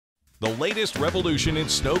The latest revolution in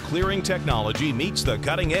snow clearing technology meets the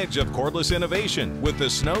cutting edge of cordless innovation with the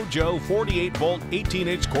Snow Joe 48-volt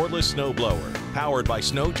 18-inch cordless snowblower. Powered by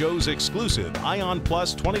Snow Joe's exclusive ION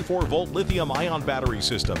Plus 24-volt lithium-ion battery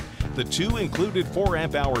system, the two included 4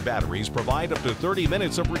 amp-hour batteries provide up to 30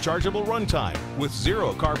 minutes of rechargeable runtime with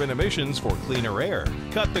 0 carbon emissions for cleaner air.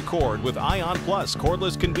 Cut the cord with ION Plus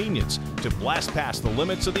cordless convenience to blast past the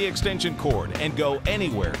limits of the extension cord and go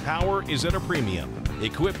anywhere power is at a premium.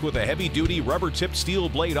 Equipped with a heavy-duty rubber-tipped steel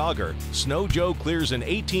blade auger, Snow Joe clears an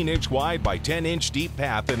 18-inch wide by 10-inch deep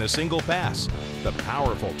path in a single pass. The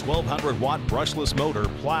powerful 1200-watt brushless motor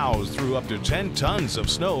plows through up to 10 tons of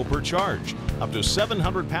snow per charge, up to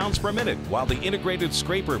 700 pounds per minute, while the integrated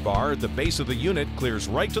scraper bar at the base of the unit clears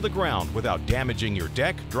right to the ground without damaging your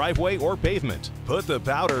deck, driveway, or pavement. Put the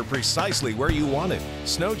powder precisely where you want it.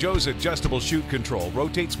 Snow Joe's adjustable chute control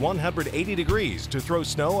rotates 180 degrees to throw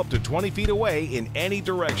snow up to 20 feet away in any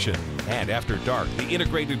direction. And after dark, the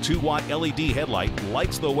integrated 2-watt LED headlight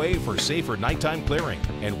lights the way for safer nighttime clearing.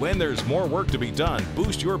 And when there's more work to be done,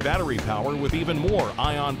 boost your battery power with even more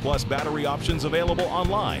ION Plus battery options available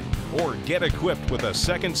online. Or get equipped with a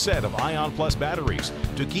second set of ION Plus batteries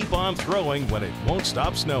to keep on throwing when it won't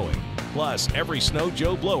stop snowing. Plus, every Snow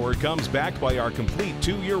Joe blower comes backed by our complete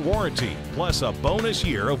 2-year warranty, plus a bonus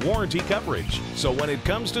year of warranty coverage. So when it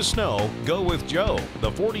comes to snow, go with Joe,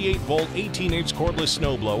 the 48-volt 18-inch cordless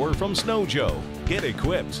snowblower from Snow Joe. Get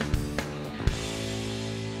equipped.